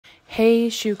Hey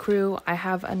shoe crew, I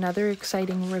have another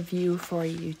exciting review for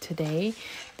you today.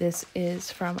 This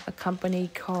is from a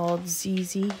company called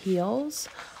Zzheels.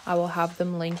 I will have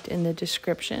them linked in the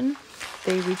description.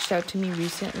 They reached out to me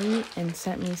recently and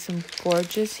sent me some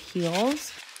gorgeous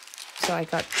heels. So I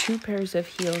got two pairs of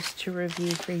heels to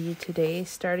review for you today,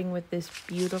 starting with this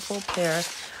beautiful pair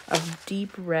of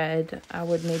deep red. I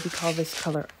would maybe call this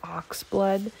color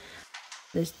oxblood.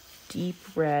 This deep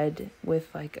red with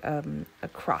like a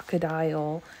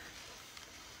crocodile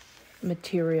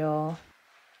material.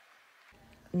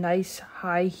 Nice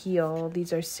high heel.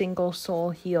 These are single sole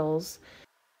heels.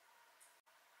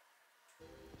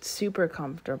 Super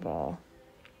comfortable.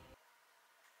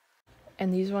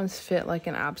 And these ones fit like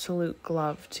an absolute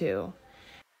glove too.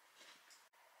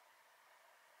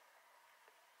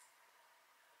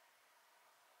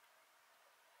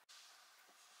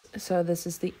 So this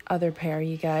is the other pair,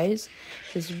 you guys.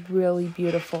 This really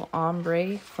beautiful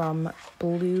ombre from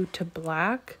blue to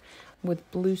black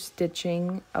with blue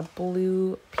stitching, a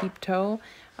blue peep toe,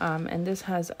 and this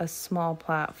has a small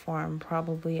platform,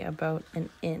 probably about an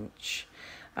inch.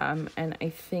 And I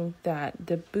think that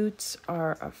the boots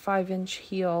are a 5-inch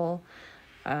heel.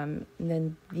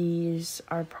 Then these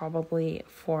are probably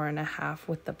 4.5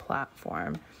 with the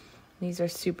platform. These are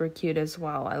super cute as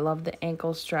well. I love the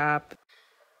ankle strap.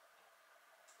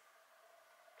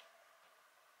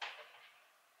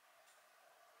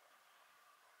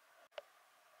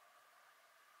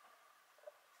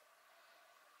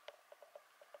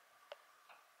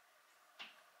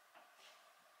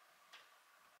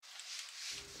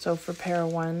 So for pair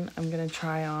one, I'm going to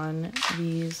try on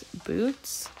these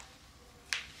boots.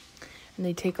 And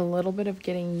they take a little bit of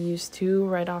getting used to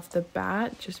right off the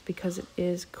bat, just because it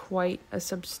is quite a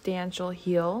substantial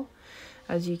heel,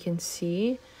 as you can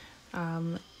see.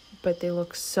 But they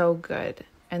look so good.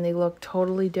 And they look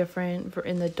totally different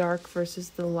in the dark versus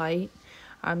the light.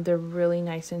 They're really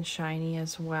nice and shiny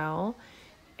as well.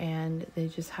 And they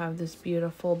just have this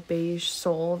beautiful beige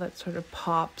sole that sort of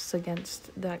pops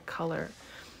against that color.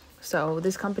 So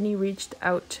this company reached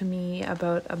out to me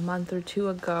about a month or two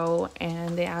ago,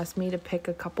 and they asked me to pick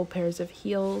a couple pairs of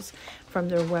heels from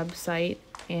their website,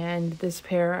 and this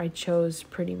pair I chose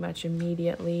pretty much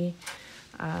immediately.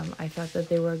 I thought that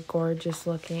they were gorgeous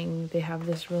looking. They have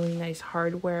this really nice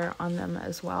hardware on them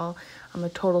as well. I'm a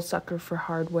total sucker for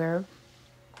hardware,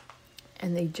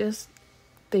 and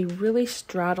they really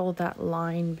straddle that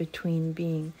line between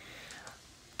being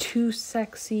too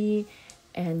sexy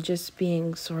and just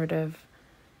being sort of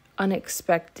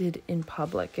unexpected in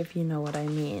public, if you know what I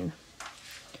mean.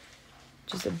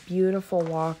 Just a beautiful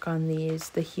walk on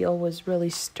these. The heel was really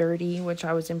sturdy, which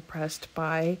I was impressed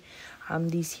by.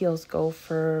 These heels go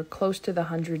for close to the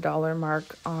 $100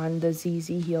 mark on the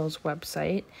Zzheels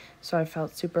website. So I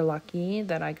felt super lucky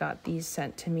that I got these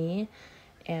sent to me.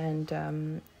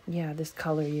 And yeah, this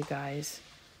color, you guys,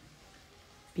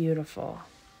 beautiful.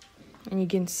 And you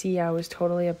can see I was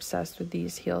totally obsessed with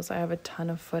these heels. I have a ton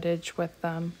of footage with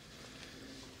them.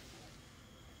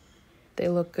 They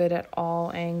look good at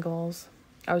all angles.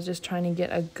 I was just trying to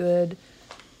get a good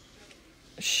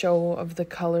show of the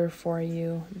color for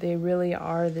you. They really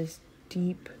are this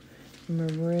deep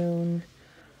maroon,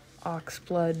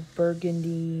 oxblood,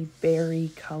 burgundy, berry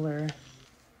color.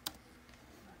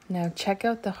 Now check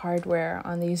out the hardware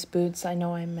on these boots. I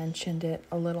know I mentioned it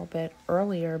a little bit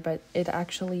earlier, but it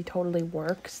actually totally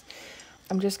works.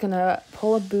 I'm just gonna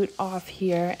pull a boot off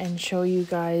here and show you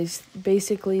guys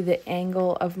basically the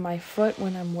angle of my foot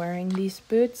when I'm wearing these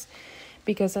boots,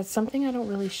 because that's something I don't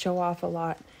really show off a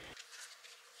lot.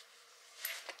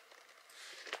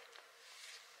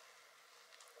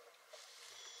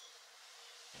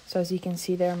 So as you can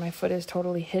see there, my foot is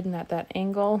totally hidden at that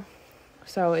angle.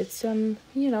 So it's, you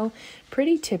know,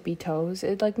 pretty tippy toes.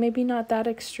 It like maybe not that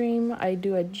extreme. I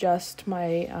do adjust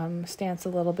my stance a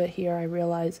little bit here. I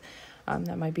realize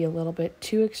that might be a little bit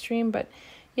too extreme, but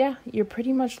yeah, you're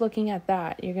pretty much looking at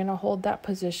that. You're going to hold that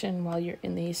position while you're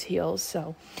in these heels.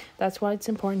 So that's why it's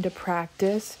important to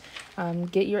practice.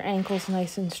 Get your ankles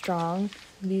nice and strong.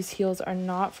 These heels are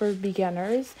not for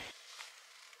beginners.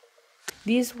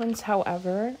 These ones,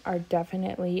 however, are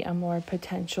definitely a more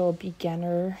potential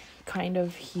beginner kind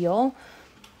of heel.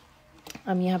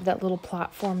 You have that little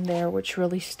platform there, which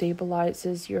really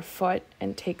stabilizes your foot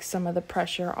and takes some of the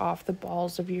pressure off the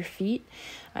balls of your feet.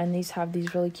 And these have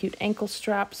these really cute ankle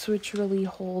straps, which really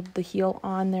hold the heel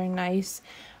on. They're nice.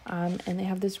 And they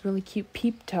have this really cute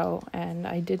peep toe, and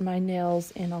I did my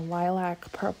nails in a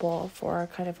lilac purple for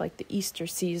kind of like the Easter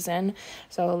season.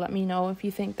 So let me know if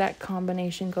you think that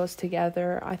combination goes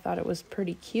together. I thought it was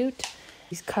pretty cute.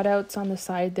 These cutouts on the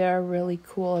side there are really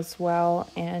cool as well.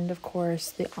 And of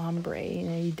course the ombre,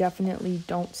 you definitely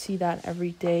don't see that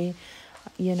every day.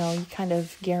 You kind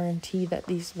of guarantee that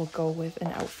these will go with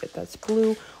an outfit that's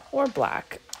blue or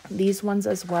black. These ones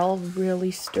as well,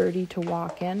 really sturdy to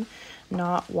walk in,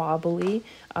 not wobbly.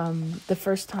 The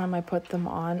first time I put them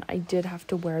on, I did have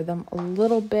to wear them a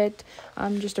little bit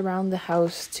just around the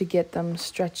house to get them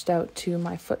stretched out to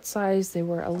my foot size. They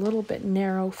were a little bit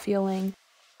narrow feeling.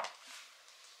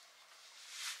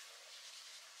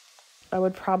 I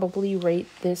would probably rate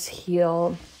this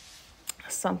heel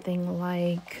something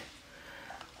like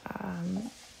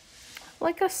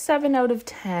a 7 out of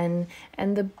 10.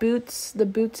 And the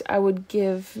boots I would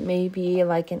give maybe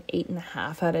like an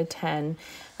 8.5 out of 10.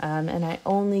 And I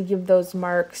only give those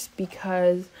marks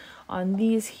because on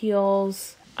these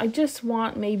heels, I just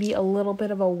want maybe a little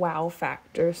bit of a wow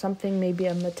factor, something, maybe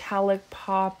a metallic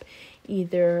pop,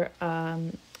 either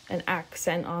an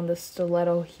accent on the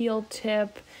stiletto heel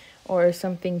tip, or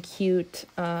something cute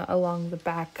along the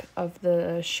back of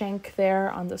the shank there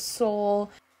on the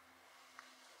sole.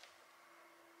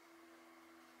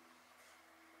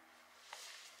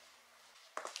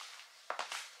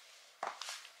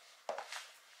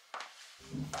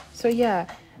 So yeah,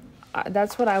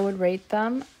 that's what I would rate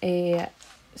them, a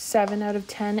 7 out of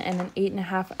 10 and an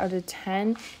 8.5 out of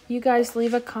 10. You guys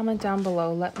leave a comment down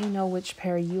below. Let me know which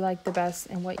pair you like the best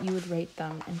and what you would rate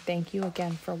them. And thank you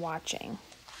again for watching.